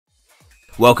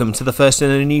Welcome to the first in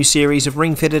a new series of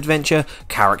Ring Fit Adventure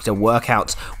character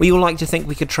workouts. We all like to think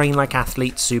we could train like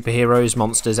athletes, superheroes,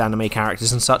 monsters, anime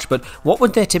characters and such, but what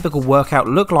would their typical workout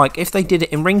look like if they did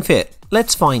it in Ring Fit?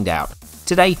 Let's find out.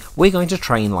 Today, we're going to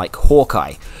train like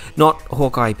Hawkeye. Not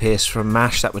Hawkeye Pierce from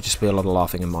MASH, that would just be a lot of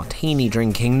laughing and martini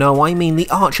drinking. No, I mean the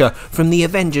Archer from the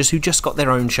Avengers who just got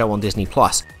their own show on Disney+.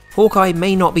 Hawkeye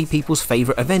may not be people's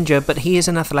favourite Avenger, but he is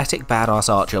an athletic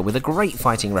badass archer with a great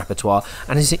fighting repertoire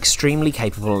and is extremely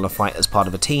capable in a fight as part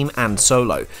of a team and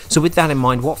solo. So with that in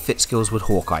mind, what fit skills would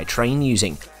Hawkeye train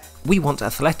using? We want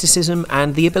athleticism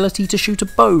and the ability to shoot a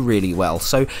bow really well,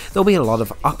 so there'll be a lot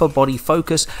of upper body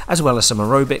focus as well as some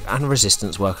aerobic and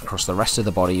resistance work across the rest of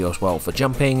the body as well for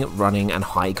jumping, running and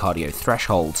high cardio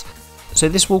thresholds. So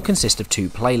this will consist of two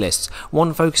playlists,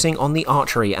 one focusing on the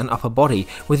archery and upper body,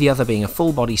 with the other being a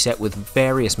full body set with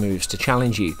various moves to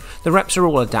challenge you. The reps are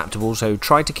all adaptable, so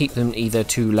try to keep them either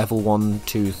to level 1,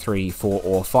 2, 3, 4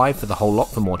 or 5 for the whole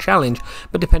lot for more challenge,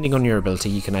 but depending on your ability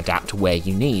you can adapt where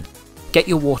you need. Get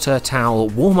your water, towel,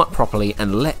 warm up properly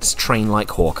and let's train like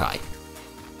Hawkeye.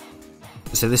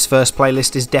 So this first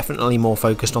playlist is definitely more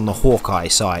focused on the Hawkeye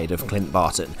side of Clint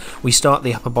Barton. We start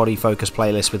the upper body focus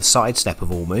playlist with sidestep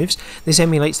of all moves. This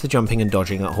emulates the jumping and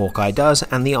dodging that Hawkeye does,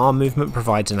 and the arm movement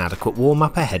provides an adequate warm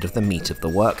up ahead of the meat of the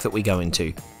work that we go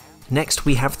into. Next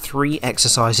we have 3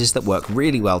 exercises that work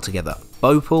really well together: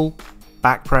 bow pull,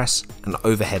 back press and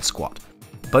overhead squat.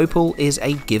 Bow pull is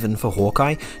a given for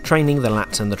Hawkeye, training the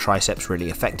lats and the triceps really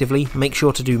effectively. Make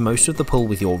sure to do most of the pull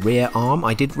with your rear arm.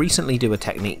 I did recently do a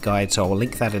technique guide, so I'll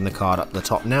link that in the card up the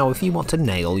top now if you want to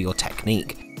nail your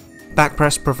technique. Back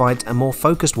press provides a more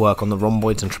focused work on the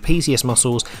rhomboids and trapezius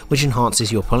muscles, which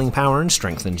enhances your pulling power and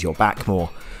strengthens your back more.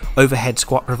 Overhead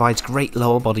squat provides great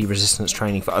lower body resistance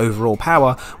training for overall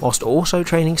power, whilst also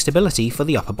training stability for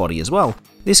the upper body as well.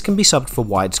 This can be subbed for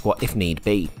wide squat if need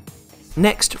be.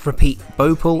 Next, repeat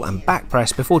bow pull and back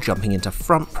press before jumping into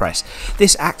front press.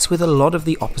 This acts with a lot of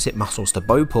the opposite muscles to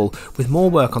bow pull, with more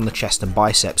work on the chest and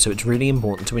biceps, so it's really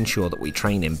important to ensure that we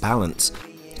train in balance.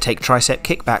 Take tricep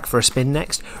kickback for a spin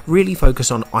next. Really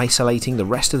focus on isolating the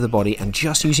rest of the body and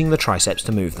just using the triceps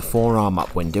to move the forearm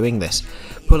up when doing this.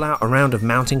 Pull out a round of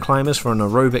mountain climbers for an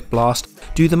aerobic blast.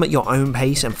 Do them at your own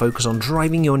pace and focus on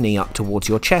driving your knee up towards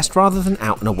your chest rather than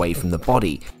out and away from the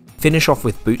body. Finish off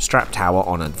with bootstrap tower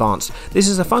on advanced. This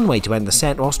is a fun way to end the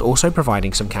set whilst also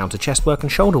providing some counter chest work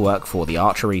and shoulder work for the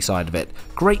archery side of it.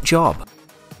 Great job!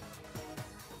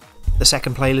 The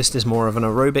second playlist is more of an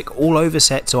aerobic all over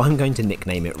set, so I'm going to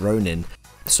nickname it Ronin.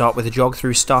 Start with a jog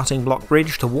through starting block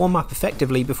bridge to warm up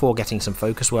effectively before getting some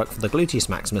focus work for the gluteus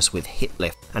maximus with hip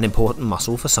lift, an important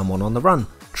muscle for someone on the run.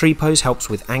 Tree pose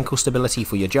helps with ankle stability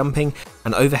for your jumping,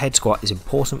 and overhead squat is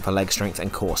important for leg strength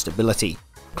and core stability.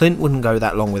 Clint wouldn't go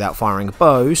that long without firing a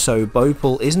bow, so bow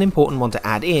pull is an important one to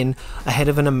add in ahead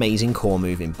of an amazing core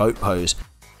move in boat pose.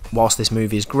 Whilst this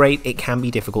move is great, it can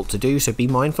be difficult to do, so be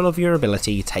mindful of your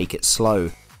ability, take it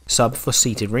slow. Sub for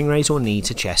seated ring raise or knee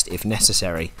to chest if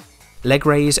necessary. Leg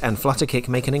raise and flutter kick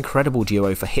make an incredible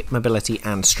duo for hip mobility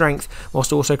and strength,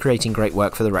 whilst also creating great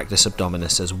work for the rectus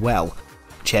abdominis as well.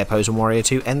 Chair pose and Warrior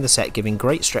 2 end the set giving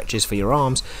great stretches for your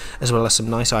arms, as well as some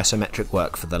nice isometric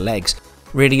work for the legs.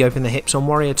 Really open the hips on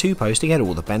Warrior 2 pose to get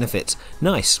all the benefits.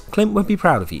 Nice, Clint would be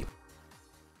proud of you.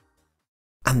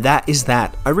 And that is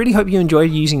that. I really hope you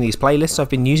enjoyed using these playlists. I've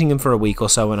been using them for a week or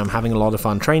so and I'm having a lot of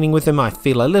fun training with them. I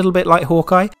feel a little bit like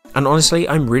Hawkeye, and honestly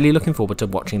I'm really looking forward to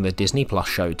watching the Disney Plus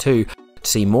show too. To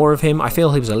see more of him, I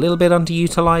feel he was a little bit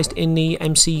underutilized in the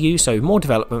MCU, so more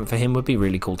development for him would be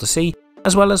really cool to see,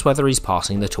 as well as whether he's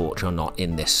passing the torch or not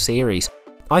in this series.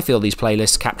 I feel these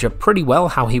playlists capture pretty well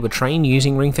how he would train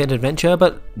using Ring Fit Adventure,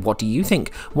 but what do you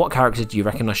think? What character do you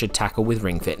reckon I should tackle with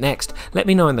Ring Fit next? Let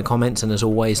me know in the comments, and as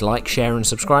always, like, share and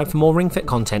subscribe for more Ring Fit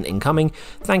content incoming.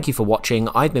 Thank you for watching,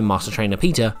 I've been Master Trainer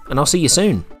Peter, and I'll see you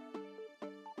soon.